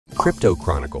Crypto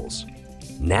Chronicles,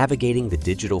 navigating the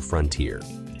digital frontier.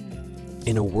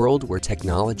 In a world where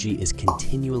technology is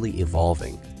continually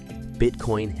evolving,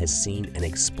 Bitcoin has seen an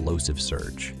explosive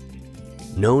surge.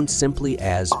 Known simply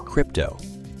as crypto,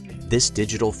 this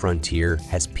digital frontier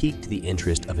has piqued the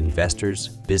interest of investors,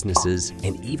 businesses,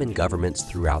 and even governments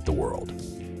throughout the world.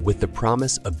 With the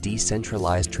promise of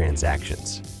decentralized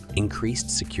transactions, increased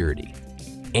security,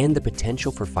 and the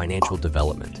potential for financial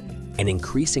development, an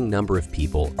increasing number of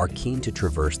people are keen to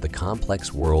traverse the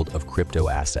complex world of crypto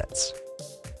assets.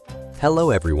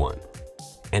 Hello everyone,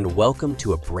 and welcome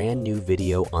to a brand new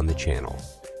video on the channel.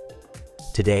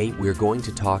 Today, we're going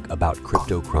to talk about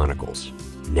Crypto Chronicles,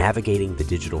 navigating the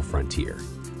digital frontier.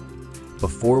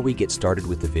 Before we get started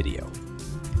with the video,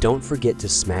 don't forget to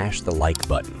smash the like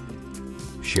button.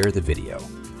 Share the video.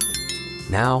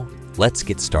 Now, let's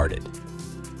get started.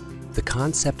 The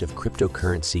concept of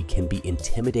cryptocurrency can be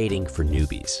intimidating for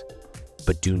newbies,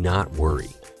 but do not worry.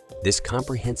 This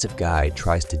comprehensive guide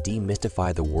tries to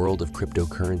demystify the world of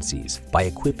cryptocurrencies by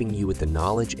equipping you with the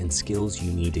knowledge and skills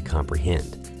you need to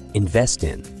comprehend, invest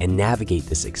in, and navigate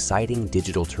this exciting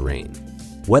digital terrain.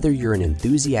 Whether you're an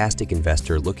enthusiastic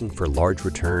investor looking for large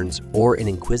returns or an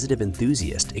inquisitive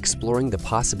enthusiast exploring the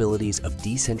possibilities of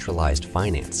decentralized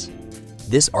finance,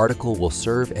 this article will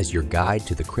serve as your guide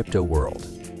to the crypto world,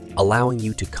 allowing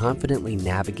you to confidently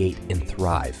navigate and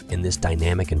thrive in this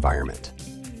dynamic environment.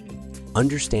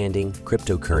 Understanding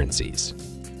cryptocurrencies.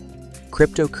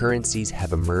 Cryptocurrencies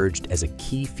have emerged as a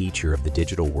key feature of the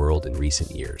digital world in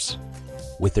recent years.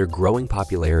 With their growing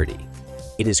popularity,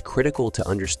 it is critical to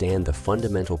understand the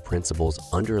fundamental principles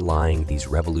underlying these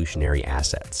revolutionary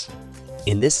assets.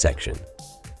 In this section,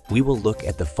 we will look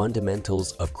at the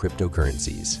fundamentals of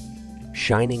cryptocurrencies,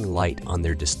 shining light on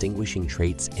their distinguishing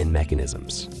traits and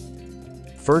mechanisms.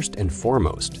 First and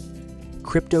foremost,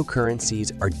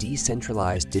 cryptocurrencies are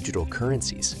decentralized digital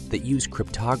currencies that use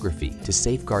cryptography to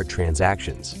safeguard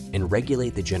transactions and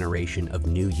regulate the generation of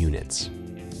new units.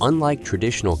 Unlike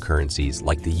traditional currencies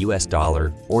like the US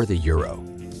dollar or the euro,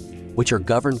 which are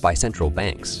governed by central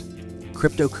banks,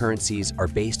 cryptocurrencies are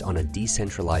based on a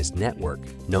decentralized network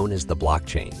known as the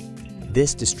blockchain.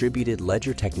 This distributed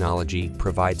ledger technology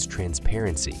provides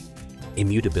transparency,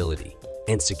 immutability,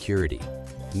 and security,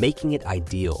 making it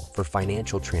ideal for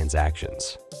financial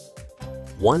transactions.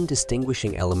 One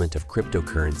distinguishing element of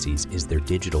cryptocurrencies is their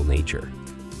digital nature.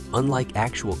 Unlike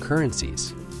actual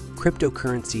currencies,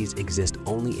 cryptocurrencies exist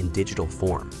only in digital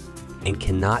form and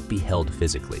cannot be held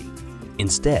physically.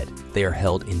 Instead, they are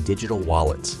held in digital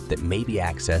wallets that may be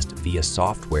accessed via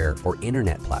software or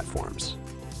internet platforms.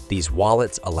 These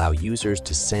wallets allow users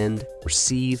to send,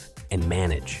 receive, and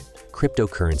manage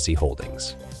cryptocurrency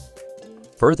holdings.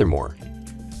 Furthermore,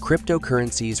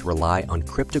 cryptocurrencies rely on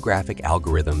cryptographic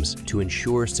algorithms to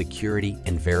ensure security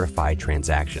and verify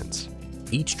transactions.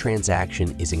 Each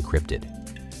transaction is encrypted,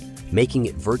 making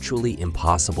it virtually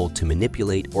impossible to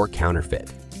manipulate or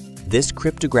counterfeit. This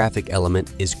cryptographic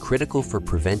element is critical for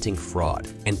preventing fraud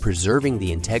and preserving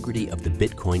the integrity of the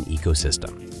Bitcoin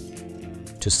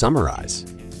ecosystem. To summarize,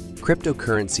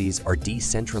 cryptocurrencies are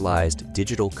decentralized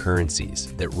digital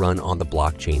currencies that run on the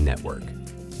blockchain network.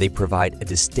 They provide a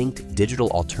distinct digital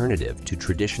alternative to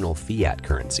traditional fiat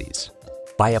currencies.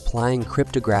 By applying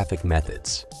cryptographic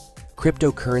methods,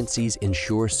 cryptocurrencies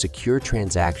ensure secure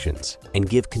transactions and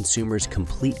give consumers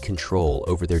complete control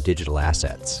over their digital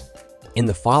assets. In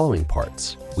the following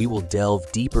parts, we will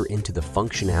delve deeper into the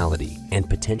functionality and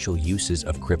potential uses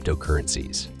of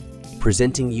cryptocurrencies,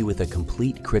 presenting you with a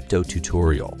complete crypto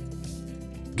tutorial.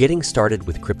 Getting started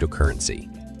with cryptocurrency.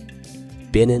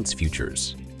 Binance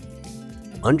Futures.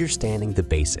 Understanding the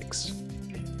basics.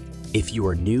 If you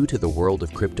are new to the world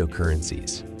of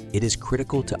cryptocurrencies, it is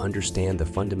critical to understand the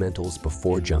fundamentals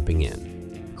before jumping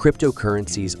in.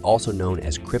 Cryptocurrencies, also known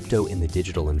as crypto in the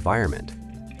digital environment,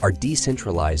 are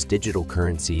decentralized digital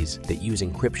currencies that use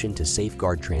encryption to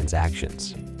safeguard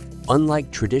transactions. Unlike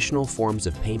traditional forms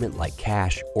of payment like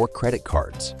cash or credit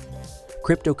cards,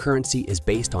 cryptocurrency is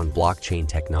based on blockchain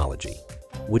technology,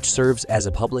 which serves as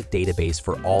a public database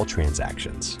for all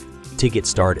transactions. To get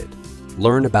started,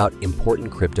 learn about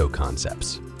important crypto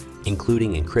concepts,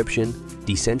 including encryption,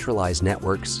 decentralized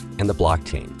networks, and the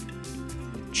blockchain.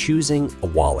 Choosing a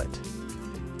wallet.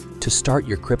 To start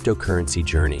your cryptocurrency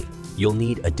journey, you'll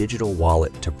need a digital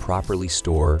wallet to properly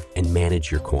store and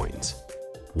manage your coins.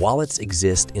 Wallets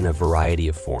exist in a variety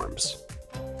of forms,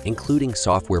 including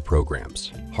software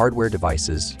programs, hardware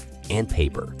devices, and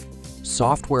paper.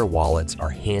 Software wallets are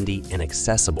handy and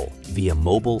accessible via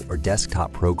mobile or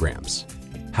desktop programs.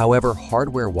 However,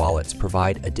 hardware wallets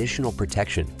provide additional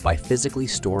protection by physically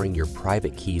storing your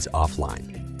private keys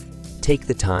offline. Take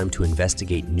the time to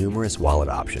investigate numerous wallet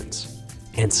options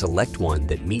and select one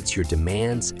that meets your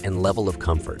demands and level of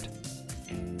comfort.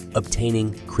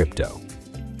 Obtaining crypto.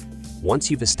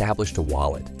 Once you've established a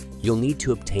wallet, you'll need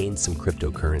to obtain some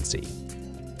cryptocurrency.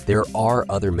 There are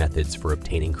other methods for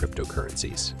obtaining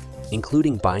cryptocurrencies,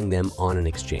 including buying them on an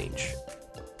exchange,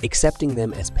 accepting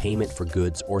them as payment for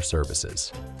goods or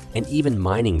services, and even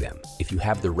mining them if you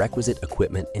have the requisite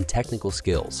equipment and technical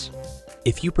skills.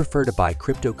 If you prefer to buy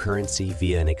cryptocurrency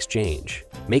via an exchange,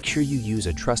 make sure you use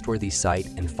a trustworthy site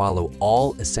and follow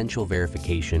all essential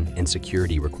verification and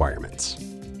security requirements.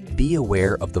 Be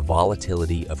aware of the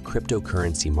volatility of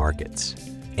cryptocurrency markets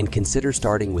and consider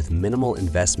starting with minimal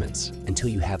investments until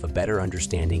you have a better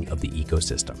understanding of the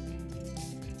ecosystem.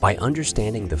 By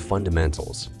understanding the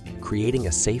fundamentals, creating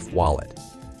a safe wallet,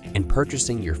 and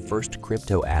purchasing your first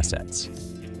crypto assets,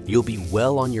 you'll be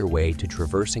well on your way to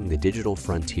traversing the digital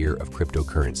frontier of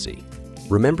cryptocurrency.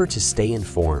 Remember to stay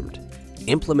informed,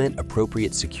 implement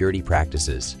appropriate security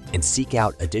practices, and seek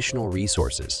out additional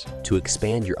resources to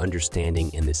expand your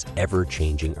understanding in this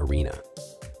ever-changing arena.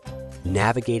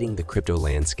 Navigating the crypto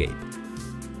landscape.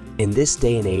 In this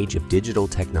day and age of digital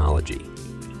technology,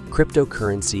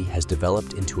 cryptocurrency has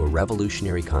developed into a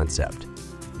revolutionary concept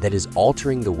that is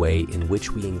altering the way in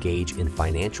which we engage in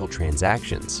financial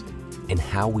transactions and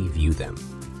how we view them.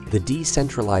 The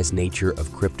decentralized nature of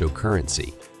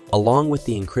cryptocurrency, along with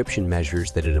the encryption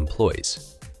measures that it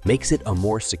employs, makes it a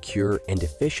more secure and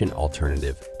efficient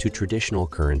alternative to traditional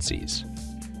currencies.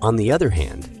 On the other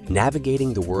hand,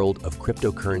 navigating the world of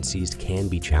cryptocurrencies can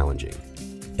be challenging,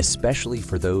 especially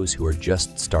for those who are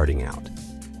just starting out.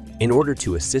 In order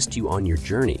to assist you on your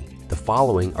journey, the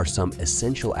following are some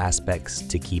essential aspects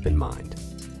to keep in mind.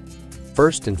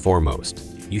 First and foremost,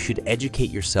 you should educate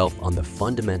yourself on the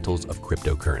fundamentals of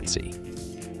cryptocurrency.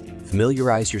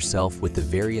 Familiarize yourself with the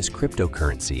various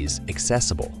cryptocurrencies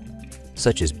accessible,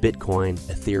 such as Bitcoin,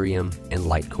 Ethereum, and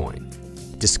Litecoin.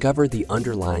 Discover the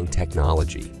underlying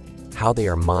technology, how they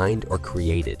are mined or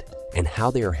created, and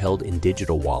how they are held in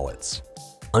digital wallets.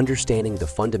 Understanding the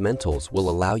fundamentals will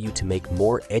allow you to make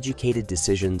more educated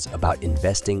decisions about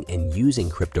investing and using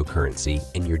cryptocurrency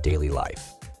in your daily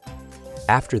life.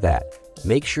 After that,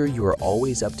 make sure you are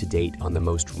always up to date on the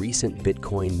most recent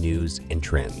Bitcoin news and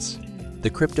trends. The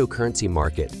cryptocurrency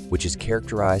market, which is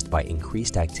characterized by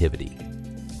increased activity,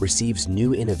 receives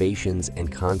new innovations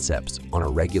and concepts on a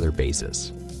regular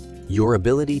basis. Your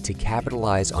ability to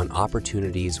capitalize on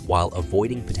opportunities while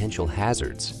avoiding potential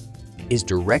hazards is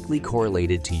directly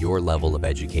correlated to your level of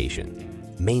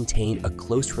education. Maintain a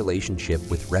close relationship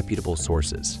with reputable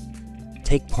sources.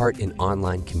 Take part in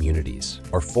online communities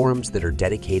or forums that are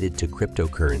dedicated to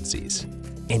cryptocurrencies,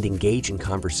 and engage in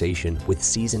conversation with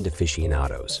seasoned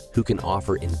aficionados who can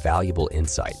offer invaluable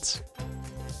insights.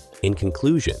 In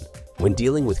conclusion, when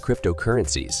dealing with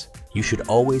cryptocurrencies, you should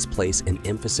always place an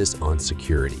emphasis on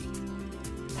security.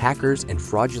 Hackers and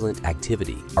fraudulent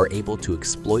activity are able to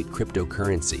exploit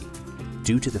cryptocurrency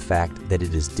due to the fact that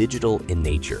it is digital in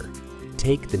nature.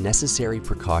 Take the necessary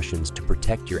precautions to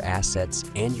protect your assets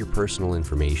and your personal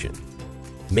information.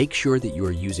 Make sure that you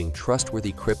are using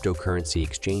trustworthy cryptocurrency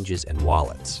exchanges and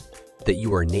wallets, that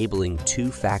you are enabling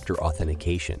two-factor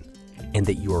authentication, and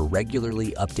that you are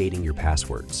regularly updating your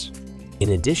passwords. In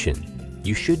addition,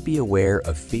 you should be aware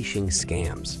of phishing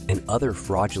scams and other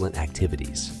fraudulent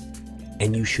activities,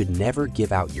 and you should never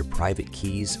give out your private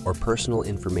keys or personal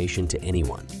information to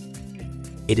anyone.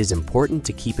 It is important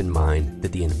to keep in mind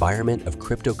that the environment of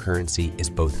cryptocurrency is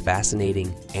both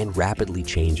fascinating and rapidly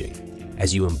changing.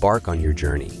 As you embark on your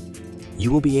journey,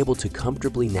 you will be able to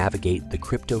comfortably navigate the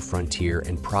crypto frontier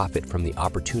and profit from the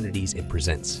opportunities it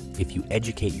presents if you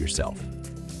educate yourself,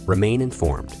 remain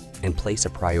informed, and place a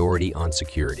priority on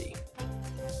security.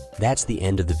 That's the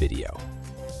end of the video.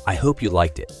 I hope you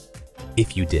liked it.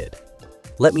 If you did,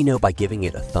 let me know by giving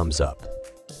it a thumbs up,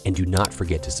 and do not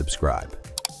forget to subscribe.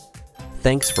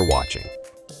 Thanks for watching.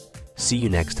 See you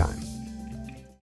next time.